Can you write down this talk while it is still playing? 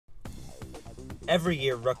Every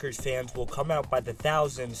year, Rutgers fans will come out by the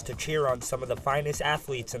thousands to cheer on some of the finest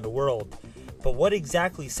athletes in the world. But what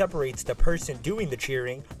exactly separates the person doing the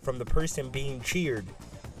cheering from the person being cheered?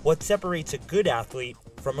 What separates a good athlete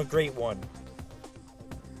from a great one?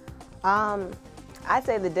 I'd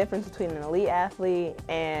say the difference between an elite athlete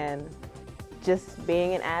and just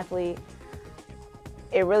being an athlete,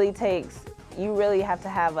 you really have to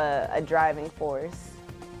have a driving force.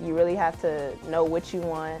 You really have to know what you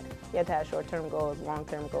want. You have to have short-term goals,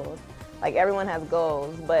 long-term goals. Like, everyone has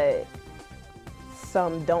goals, but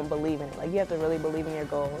some don't believe in it. Like, you have to really believe in your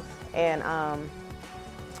goals. And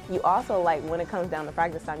you also, like, when it comes down to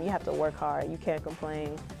practice time, you have to work hard. You can't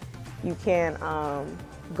complain. You can't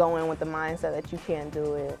go in with the mindset that you can't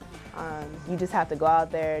do it. You just have to go out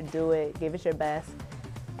there, do it, give it your best.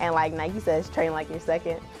 And like Nike says, train like you're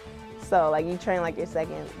second. So, like, you train like you're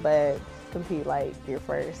second, but compete like you're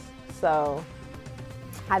first. So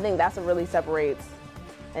I think that's what really separates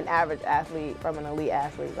an average athlete from an elite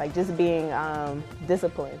athlete. Like, just being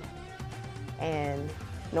disciplined and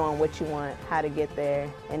knowing what you want, how to get there,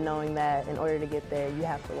 and knowing that in order to get there, you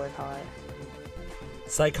have to work hard.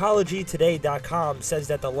 PsychologyToday.com says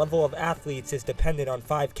that the level of athletes is dependent on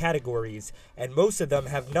 5 categories, and most of them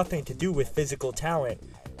have nothing to do with physical talent.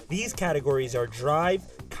 These categories are drive,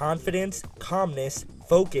 confidence, calmness,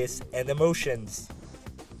 focus, and emotions.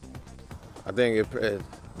 I think it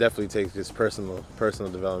definitely takes just personal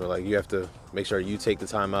development. Like, you have to make sure you take the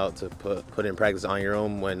time out to put in practice on your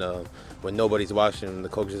own when nobody's watching, the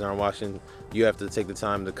coaches aren't watching. You have to take the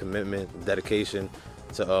time, the commitment, dedication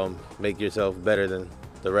to make yourself better than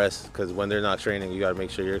the rest, because when they're not training, you got to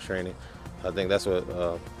make sure you're training. I think that's what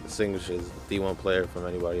distinguishes a D1 player from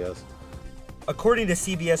anybody else. According to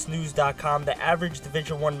CBSNews.com, the average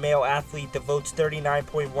Division I male athlete devotes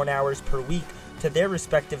 39.1 hours per week to their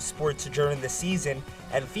respective sports during the season,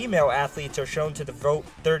 and female athletes are shown to devote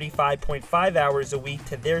 35.5 hours a week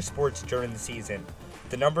to their sports during the season.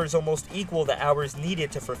 The numbers almost equal the hours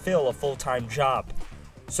needed to fulfill a full-time job.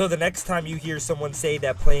 So the next time you hear someone say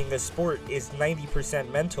that playing a sport is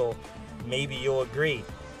 90% mental, maybe you'll agree.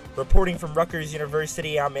 Reporting from Rutgers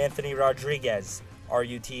University, I'm Anthony Rodriguez,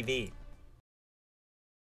 RUTV.